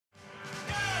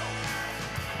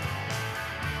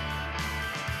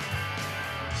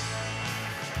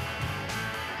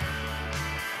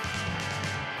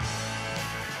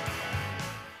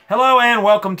Hello and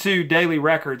welcome to Daily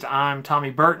Records. I'm Tommy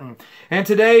Burton, and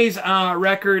today's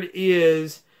record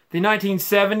is the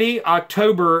 1970,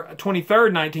 October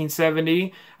 23rd,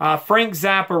 1970, Frank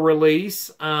Zappa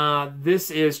release. This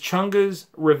is Chunga's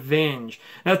Revenge.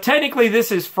 Now, technically,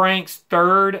 this is Frank's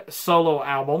third solo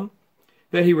album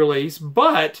that he released,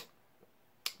 but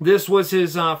this was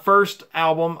his first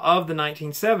album of the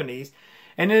 1970s.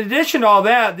 And in addition to all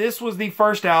that, this was the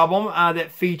first album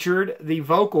that featured the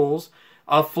vocals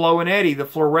of Flo and Eddie, the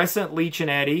Fluorescent Leach and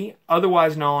Eddie,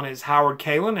 otherwise known as Howard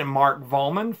Kaylan and Mark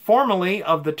Volman, formerly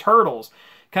of the Turtles.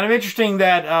 Kind of interesting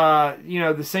that,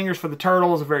 the singers for the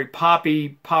Turtles, a very poppy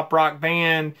pop rock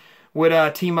band,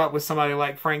 would team up with somebody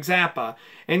like Frank Zappa.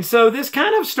 And so this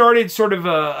kind of started sort of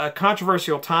a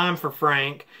controversial time for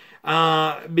Frank,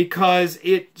 because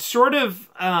it sort of,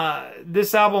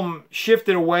 this album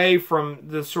shifted away from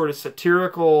the sort of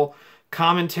satirical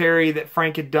commentary that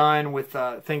Frank had done with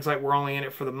things like We're Only In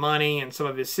It For The Money and some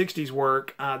of his 60s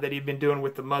work that he'd been doing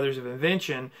with the Mothers of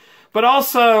Invention. But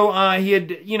also, he had,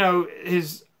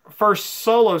 his first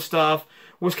solo stuff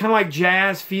was kind of like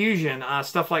jazz fusion,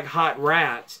 stuff like Hot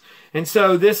Rats. And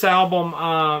so this album,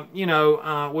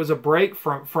 was a break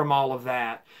from all of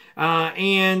that.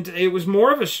 And it was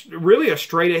more of really a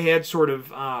straight-ahead sort of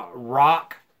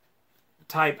rock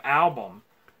type album.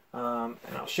 And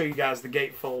I'll show you guys the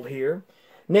gatefold here.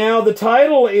 Now, the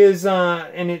title is,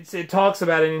 and it talks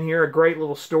about it in here, a great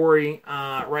little story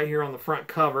right here on the front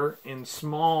cover in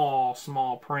small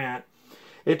print.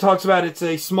 It talks about it's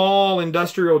a small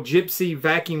industrial gypsy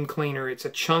vacuum cleaner. It's a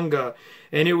Chunga,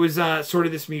 and it was sort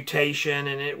of this mutation,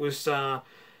 and it was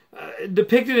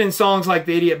depicted in songs like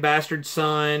The Idiot Bastard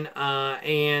Son,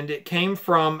 and it came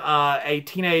from a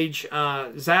teenage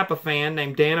Zappa fan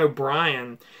named Dan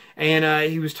O'Brien. And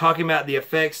he was talking about the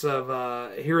effects of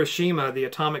Hiroshima, the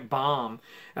atomic bomb.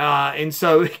 And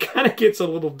so it kind of gets a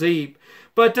little deep.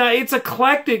 But it's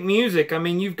eclectic music. I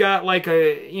mean, you've got like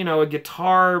a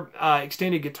guitar,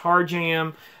 extended guitar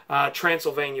jam,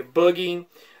 Transylvania Boogie.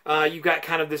 You've got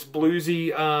kind of this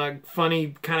bluesy,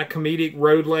 funny, kind of comedic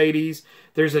Road Ladies.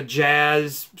 There's a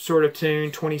jazz sort of tune,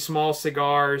 20 Small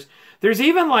Cigars. There's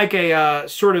even like a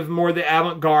sort of more the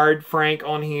avant-garde Frank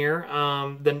on here,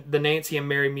 the Nancy and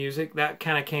Mary music. That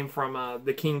kind of came from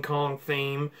the King Kong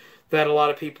theme that a lot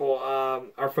of people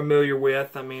are familiar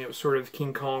with. I mean, it was sort of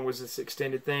King Kong was this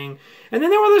extended thing. And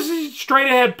then there were those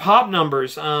straight-ahead pop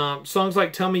numbers. Songs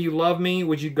like Tell Me You Love Me,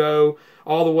 Would You Go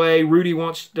All the Way, Rudy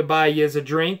Wants to Buy You As a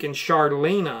Drink, and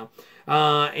Charlena.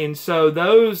 And so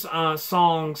those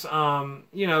songs,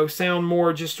 sound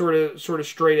more just sort of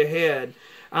straight ahead.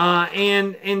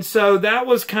 And so that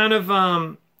was kind of,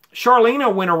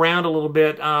 Charlena went around a little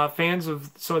bit. Fans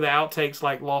of some of the outtakes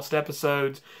like Lost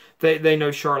Episodes, they know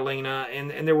Charlena,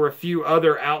 and there were a few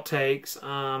other outtakes.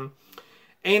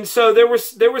 And so there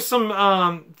was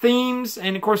some themes,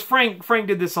 and of course Frank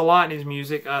did this a lot in his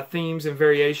music, themes and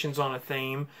variations on a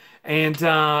theme. And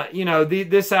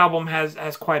this album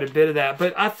has quite a bit of that.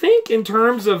 But I think in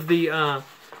terms of the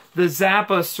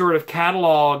Zappa sort of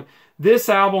catalog, this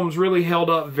album's really held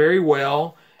up very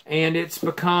well, and it's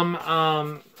become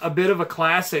a bit of a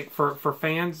classic for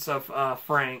fans of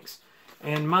Frank's.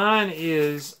 And mine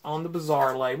is on the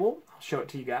Bizarre label. I'll show it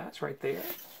to you guys right there.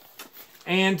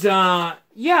 And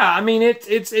yeah, I mean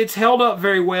it's held up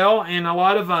very well, and a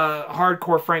lot of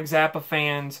hardcore Frank Zappa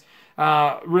fans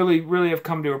really have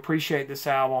come to appreciate this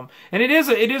album. And it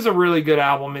is a really good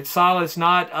album. It's solid. It's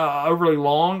not overly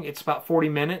long. It's about 40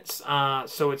 minutes,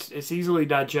 so it's easily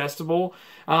digestible.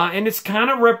 And it's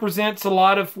kind of represents a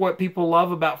lot of what people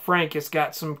love about Frank. It's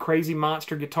got some crazy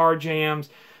monster guitar jams,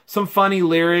 some funny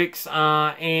lyrics,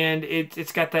 and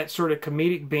it's got that sort of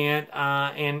comedic bent,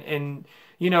 and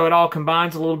it all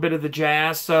combines a little bit of the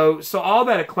jazz. So all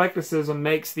that eclecticism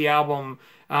makes the album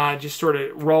just sort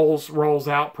of rolls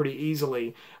out pretty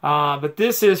easily. But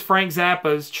this is Frank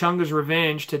Zappa's Chunga's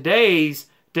Revenge, today's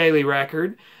daily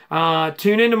record.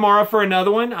 Tune in tomorrow for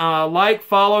another one. Like,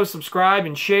 follow, subscribe,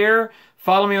 and share.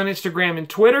 Follow me on Instagram and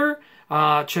Twitter.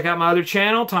 Check out my other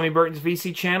channel, Tommy Burton's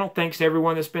VC channel. Thanks to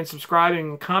everyone that's been subscribing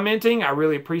and commenting. I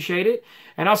really appreciate it.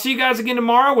 And I'll see you guys again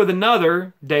tomorrow with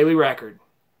another daily record.